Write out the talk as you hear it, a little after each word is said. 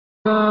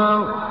But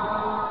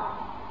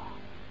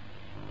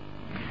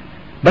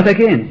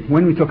again,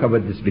 when we talk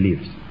about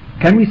disbeliefs,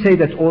 can we say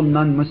that all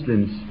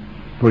non-Muslims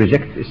who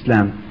reject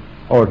Islam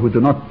or who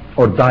do not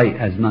or die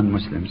as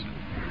non-Muslims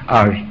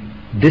are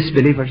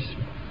disbelievers?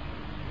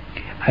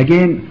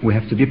 Again, we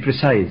have to be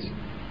precise,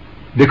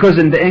 because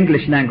in the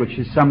English language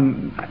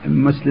some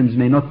Muslims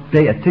may not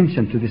pay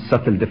attention to these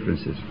subtle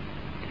differences.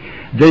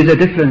 There is a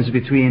difference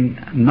between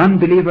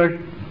non-believer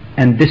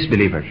and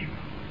disbeliever.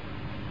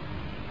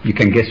 You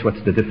can guess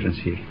what's the difference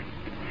here.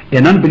 A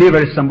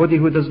non-believer is somebody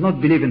who does not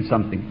believe in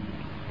something,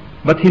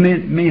 but he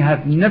may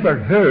have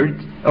never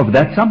heard of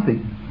that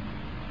something.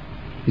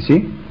 You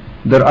see,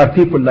 there are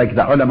people like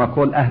the ulama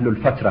call Ahlul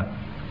Fatra,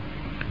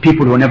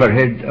 people who never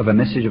heard of a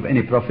message of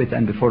any prophet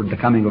and before the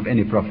coming of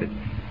any prophet.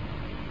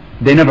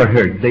 They never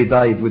heard, they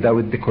died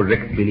without the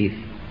correct belief.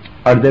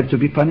 Are they to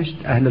be punished,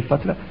 Ahlul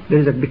Fatra? There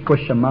is a big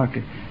question mark.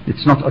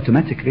 It's not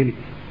automatic really.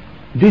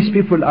 These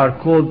people are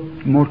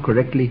called more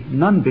correctly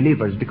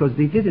non-believers because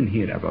they didn't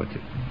hear about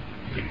it.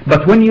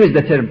 But when you use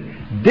the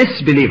term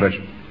disbeliever,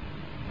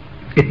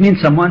 it means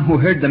someone who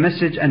heard the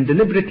message and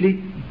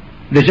deliberately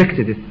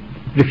rejected it,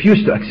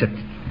 refused to accept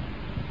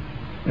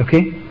it.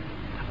 Okay?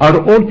 Are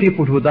all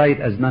people who died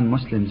as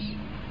non-Muslims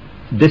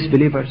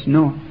disbelievers?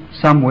 No.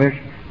 Some were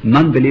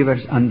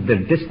non-believers and their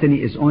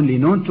destiny is only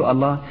known to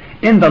Allah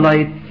in the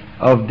light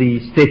of the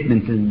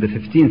statement in the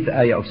 15th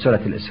ayah of Surah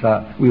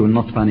Al-Isra, we will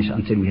not punish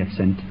until we have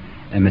sent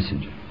a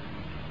messenger.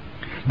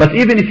 But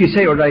even if you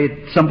say, alright,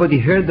 somebody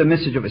heard the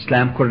message of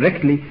Islam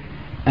correctly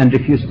and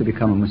refused to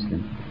become a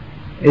Muslim,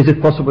 is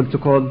it possible to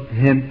call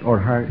him or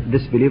her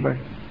disbeliever?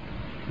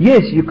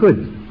 Yes, you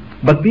could.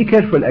 But be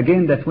careful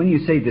again that when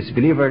you say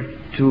disbeliever,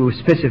 to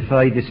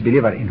specify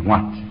disbeliever in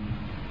what?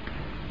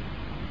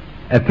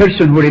 A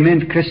person who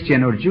remained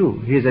Christian or Jew,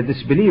 he is a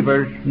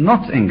disbeliever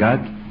not in God,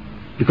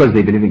 because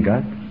they believe in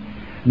God,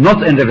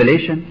 not in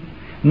revelation,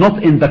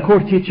 not in the core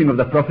teaching of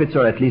the prophets,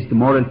 or at least the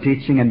moral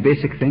teaching and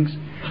basic things.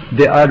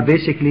 They are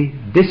basically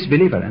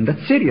disbeliever, and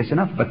that's serious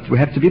enough, but we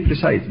have to be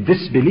precise.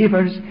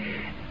 Disbelievers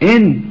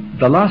in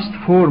the last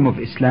form of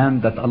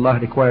Islam that Allah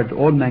required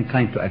all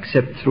mankind to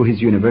accept through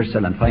His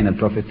universal and final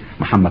Prophet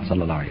Muhammad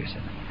sallallahu alaihi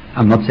wasallam.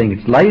 I'm not saying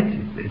it's light,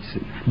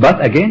 but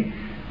again,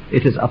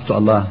 it is up to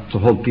Allah to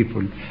hold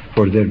people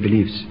for their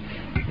beliefs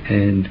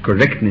and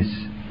correctness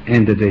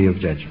in the day of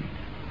judgment.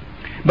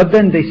 But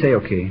then they say,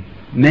 okay,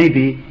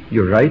 maybe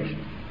you're right.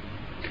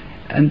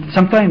 And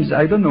sometimes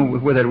I don't know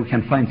whether we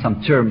can find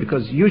some term,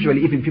 because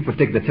usually even people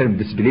take the term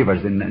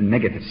disbelievers in a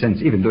negative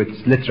sense, even though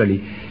it's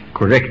literally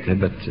correct,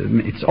 but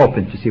it's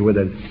open to see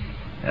whether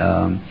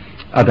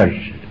other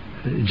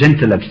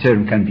gentler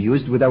term can be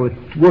used without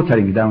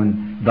watering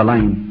down the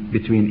line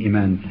between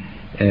Iman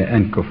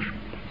and Kufr.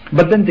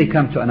 But then they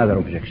come to another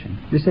objection.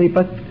 They say,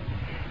 but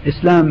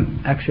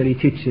Islam actually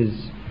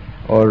teaches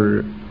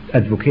or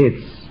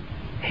advocates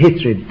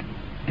hatred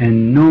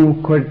and no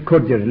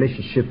cordial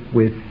relationship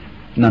with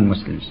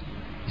non-Muslims.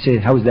 You say,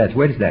 how is that?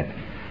 Where is that?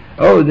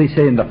 Oh, they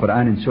say in the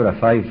Quran in Surah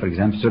 5, for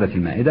example, Surah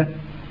Al-Ma'idah,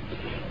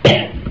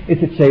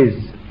 it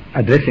says,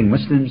 addressing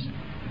Muslims,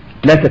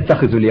 لا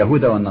تتخذوا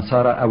اليهود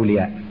والنصارى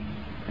أولياء.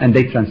 And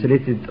they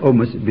translated, oh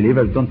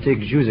believers, don't take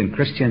Jews and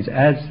Christians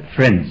as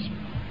friends.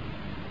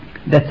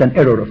 That's an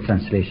error of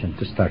translation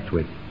to start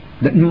with.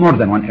 More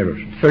than one error.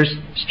 First,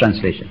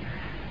 translation.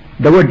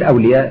 The word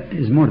awliya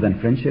is more than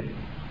friendship.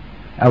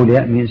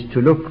 Awliya means to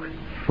look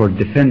for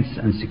defense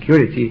and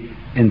security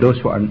in those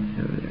who are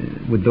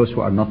with those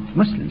who are not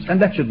Muslims,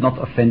 and that should not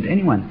offend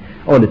anyone.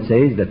 All it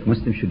says is that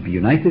Muslims should be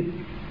united,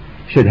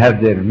 should have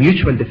their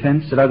mutual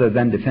defense rather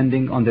than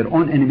defending on their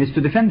own enemies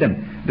to defend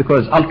them,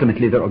 because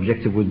ultimately their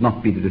objective would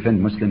not be to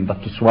defend Muslims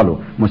but to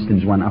swallow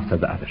Muslims one after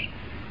the other.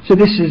 So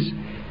this is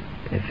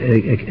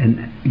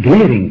a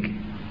glaring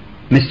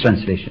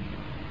mistranslation.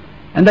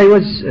 And I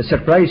was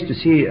surprised to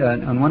see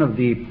on one of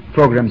the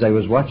programs I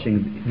was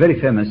watching,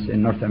 very famous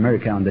in North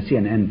America on the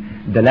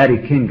CNN, the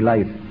Larry King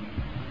Live,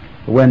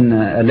 when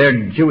a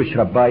learned Jewish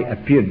rabbi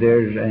appeared there,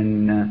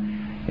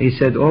 and he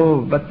said, oh,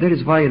 but there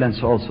is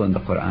violence also in the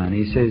Quran.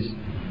 He says,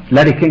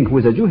 Larry King, who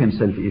is a Jew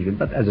himself even,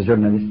 but as a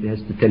journalist he has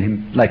to tell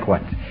him, like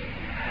what?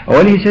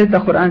 Well, he said, the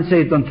Quran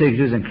says don't take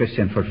Jews and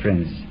Christians for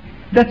friends.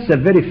 That's a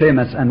very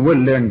famous and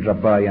well-learned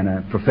rabbi and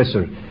a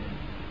professor.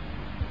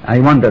 I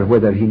wonder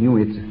whether he knew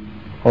it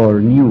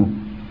or knew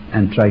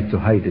and tried to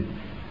hide it.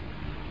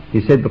 He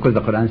said because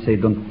the Quran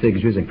says don't take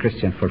Jews and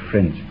Christians for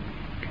friends.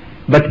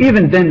 But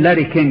even then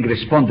Larry King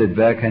responded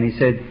back and he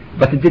said,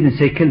 but it didn't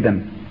say kill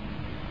them.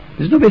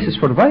 There's no basis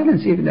for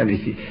violence even.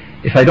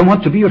 If I don't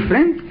want to be your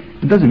friend,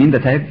 it doesn't mean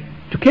that I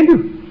have to kill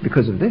you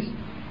because of this.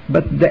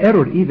 But the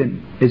error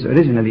even is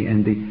originally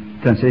in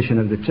the translation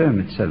of the term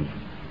itself.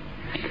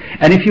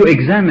 And if you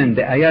examine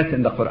the ayat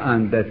in the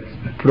Quran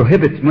that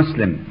prohibit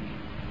Muslim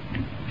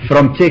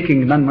from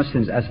taking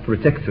non-Muslims as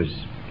protectors,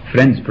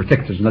 friends,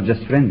 protectors, not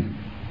just friends,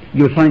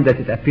 you'll find that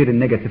it appears in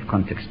negative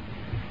context.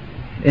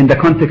 In the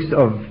context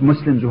of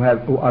Muslims who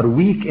are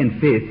weak in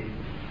faith,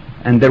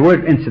 and there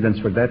were incidents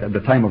for that at the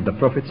time of the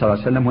Prophet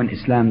ﷺ when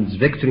Islam's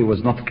victory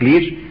was not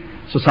clear,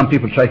 So some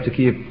people try to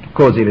keep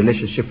cozy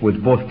relationship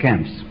with both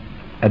camps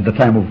at the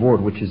time of war,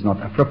 which is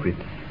not appropriate.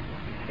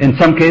 In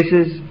some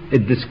cases,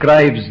 it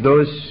describes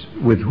those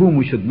with whom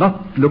we should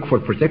not look for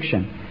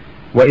protection.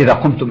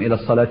 وَإِذَا قُمْتُمْ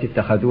إِلَى الصَّلَاةِ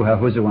اتَّخَذُوهَا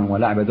هُزُوًا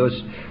وَلَعْبًا.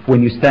 Those,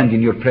 when you stand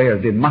in your prayer,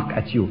 they mock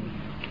at you.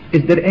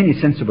 Is there any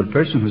sensible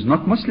person who's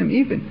not Muslim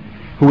even,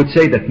 who would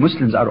say that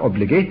Muslims are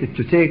obligated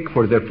to take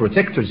for their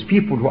protectors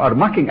people who are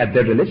mocking at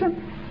their religion?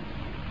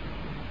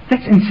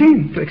 That's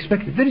insane to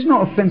expect it. There is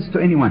no offense to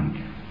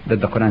anyone that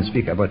the Quran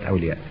speaks about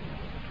awliya.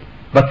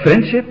 But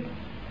friendship,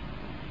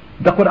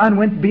 the Quran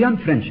went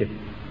beyond friendship.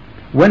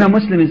 When a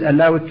Muslim is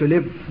allowed to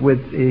live with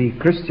a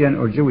Christian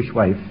or Jewish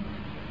wife,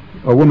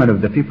 or woman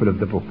of the people of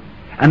the book,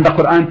 and the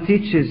Quran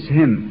teaches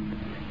him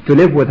to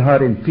live with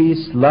her in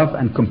peace, love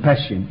and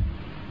compassion,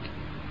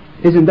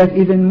 isn't that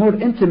even more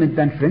intimate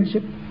than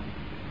friendship?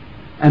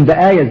 And the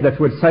ayahs that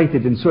were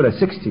cited in Surah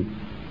 60,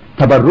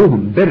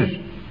 tabarruhum, birr,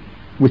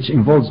 which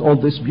involves all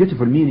this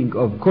beautiful meaning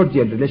of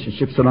cordial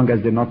relationships so long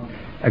as they're not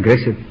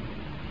aggressive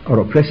or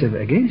oppressive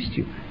against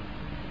you.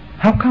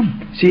 How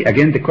come? See,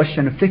 again, the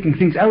question of taking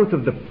things out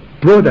of the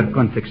broader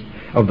context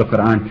of the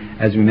Quran,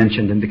 as we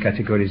mentioned in the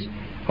categories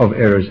of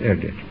errors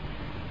earlier.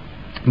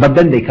 But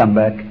then they come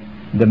back,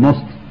 the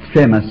most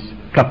famous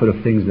couple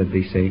of things that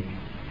they say.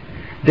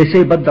 They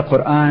say, but the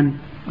Quran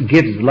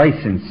gives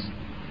license.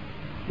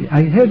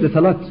 I heard it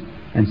a lot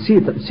and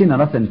seen a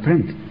lot in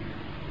print.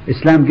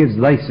 Islam gives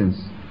license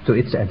to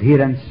its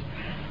adherents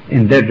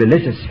in their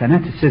religious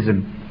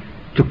fanaticism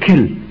to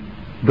kill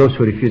those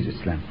who refuse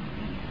Islam.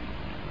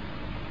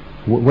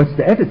 What's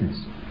the evidence?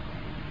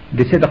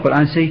 They say the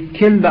Quran say,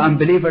 kill the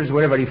unbelievers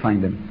wherever you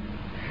find them.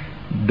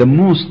 The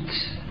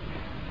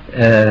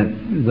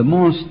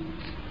most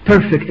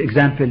perfect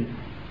example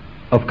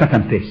of cut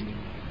and paste.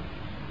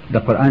 The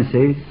Quran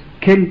says,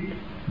 kill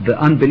the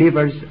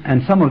unbelievers,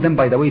 and some of them,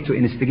 by the way, to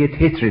instigate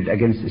hatred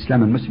against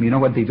Islam and Muslims. You know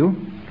what they do?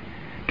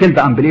 Kill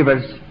the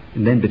unbelievers,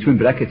 and then between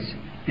brackets,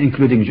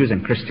 including Jews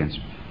and Christians,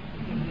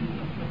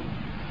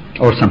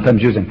 or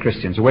sometimes Jews and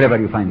Christians, wherever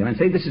you find them, and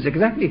say this is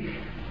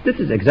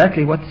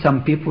exactly what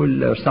some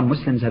people or some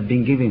Muslims have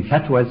been giving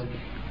fatwas,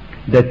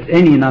 that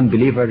any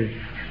non-believer,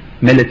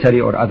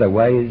 military or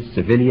otherwise,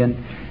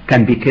 civilian,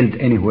 can be killed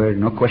anywhere,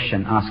 no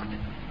question asked.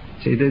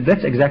 See,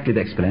 that's exactly the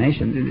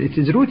explanation. It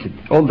is rooted,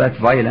 all that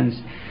violence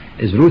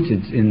is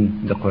rooted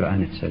in the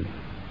Quran itself.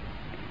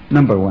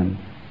 Number one,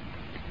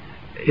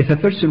 if a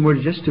person were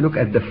just to look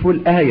at the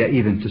full ayah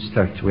even to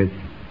start with,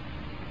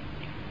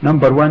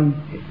 number one,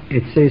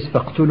 it says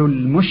فَاقْتُلُوا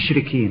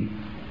الْمُشْرِكِينَ,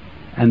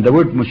 and the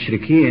word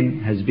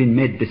mushrikeen has been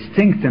made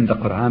distinct in the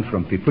Quran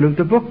from people of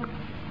the book.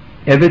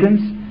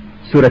 Evidence,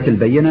 Surah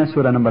Al-Bayyinah,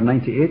 Surah number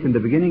 98, in the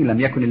beginning, لَمْ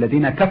يَكُنِ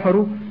الَّذِينَ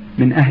كَفَرُوا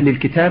مِنْ أَهْلِ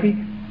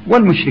الْكِتَابِ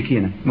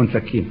وَالْمُشْرِكِينَ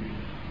مُنْفَكِينَ.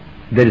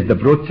 There is the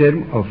broad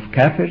term of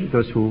kafir,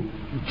 those who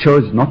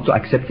chose not to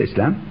accept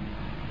Islam,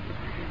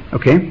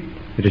 okay,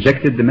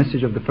 rejected the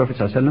message of the Prophet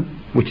ﷺ,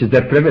 which is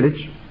their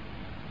privilege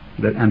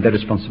and their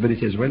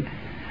responsibility as well.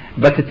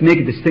 But it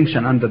makes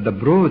distinction under the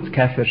broad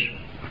kafir,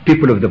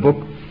 people of the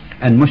book,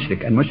 and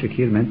mushrik. And mushrik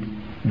here meant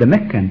the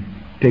Meccan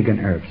pagan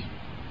Arabs.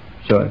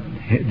 So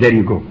there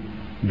you go,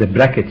 the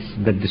brackets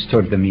that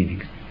distort the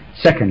meanings.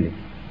 Secondly,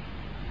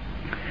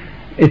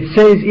 it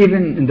says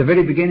even in the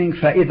very beginning,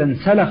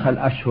 فَإِذَا انْسَلَخَ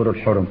الْأَشْهُرُ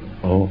الْحُرُمُ.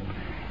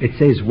 It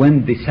says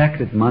when the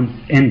sacred month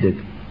ended.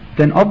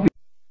 Then obviously,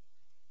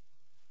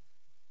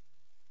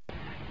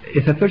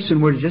 if a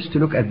person were just to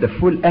look at the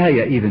full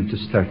ayah even to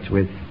start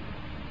with,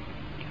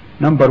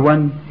 number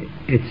one,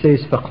 it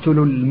says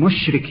فَاقْتُلُوا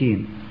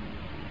الْمُشْرِكِينَ,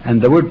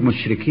 and the word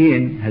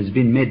mushrikeen has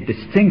been made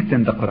distinct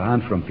in the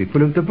Quran from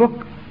people of the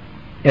book.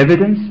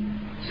 Evidence,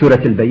 Surah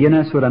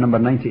Al-Bayyinah, Surah number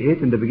 98,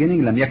 in the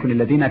beginning, لَمْ يَكُنِ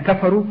الَّذِينَ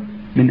كَفَرُوا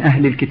مِنْ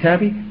أَهْلِ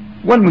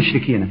الْكِتَابِ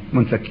وَالْمُشْرِكِينَ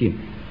مُنْفَكِينَ.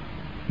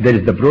 There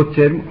is the broad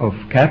term of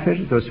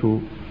kafir, those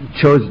who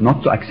chose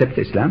not to accept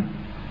Islam,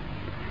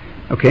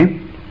 okay,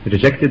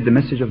 rejected the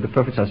message of the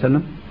Prophet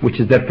ﷺ, which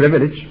is their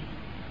privilege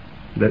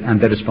and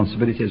their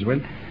responsibility as well.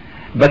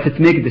 But it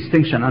makes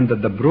distinction under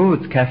the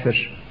broad kafir,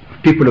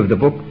 people of the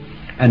book,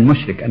 and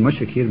mushrik. And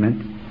mushrik here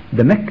meant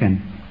the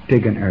Meccan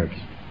pagan Arabs.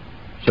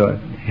 So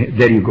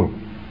there you go,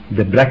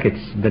 the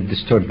brackets that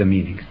distort the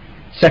meanings.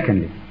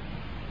 Secondly,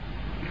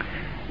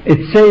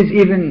 it says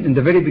even in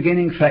the very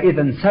beginning, فَإِذَا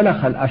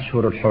انْسَلَخَ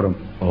الْأَشْهُرُ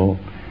الْحُرُمُ.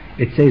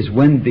 It says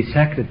when the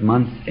sacred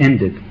month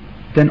ended.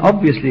 Then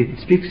obviously it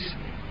speaks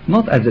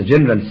not as a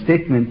general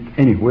statement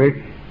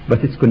anywhere, but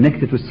it's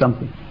connected with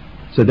something.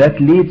 So that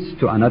leads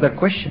to another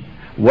question.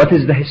 What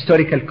is the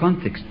historical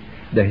context?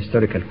 The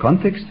historical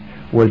context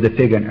were the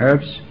pagan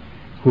Arabs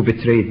who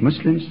betrayed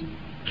Muslims,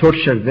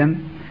 tortured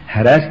them,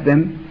 harassed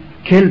them,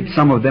 killed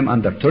some of them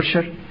under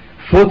torture,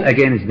 fought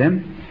against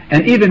them,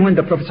 and even when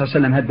the Prophet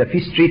ﷺ had the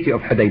peace treaty of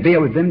Hudaybiyah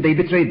with them, they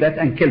betrayed that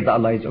and killed the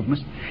allies of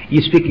Muslims.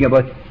 He's speaking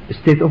about a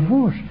state of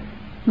war,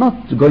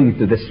 not going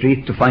to the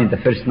street to find the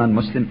first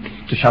non-Muslim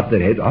to chop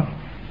their head off.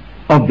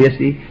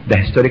 Obviously, the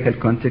historical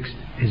context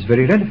is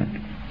very relevant.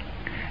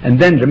 And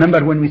then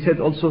remember when we said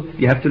also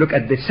you have to look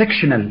at the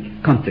sectional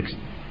context.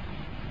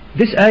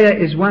 This ayah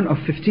is one of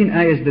 15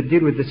 ayahs that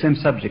deal with the same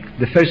subject,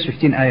 the first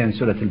 15 ayah in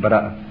Surah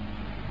Al-Bara'ah.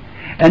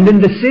 And in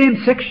the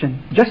same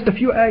section, just a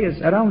few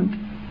ayahs around,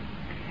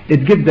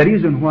 it gives the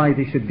reason why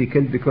they should be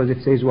killed, because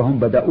it says وَهُمْ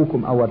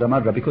بَدَأُوكُمْ أَوَّلَ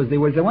مَرَّةٍ, because they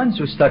were the ones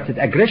who started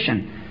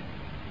aggression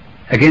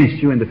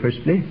against you in the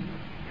first place.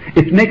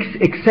 It makes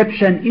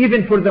exception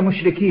even for the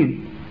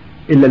mushrikeen.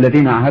 إِلَّا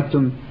الَّذِينَ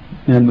عَهَدْتُمْ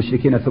مِنَ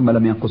الْمُشْرِكِينَ ثُمَّ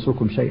لَمْ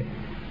يَنْقُصُوكُمْ شَيْئًا.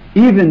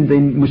 Even the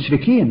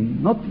mushrikeen,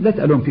 not let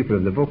alone people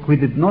of the book, who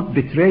did not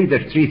betray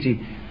their treaty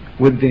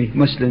with the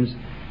Muslims,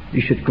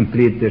 you should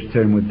complete their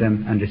term with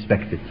them and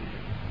respect it.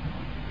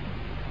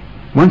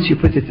 Once you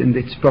put it in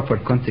its proper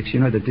context, you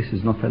know that this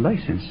is not a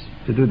license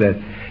to do that.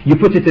 You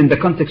put it in the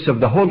context of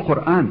the whole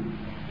Quran.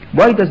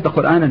 Why does the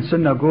Quran and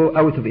Sunnah go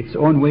out of its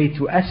own way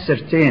to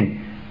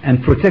ascertain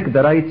and protect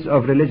the rights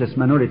of religious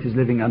minorities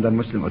living under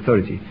Muslim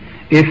authority,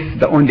 if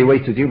the only way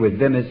to deal with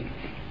them is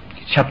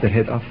chop their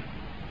head off?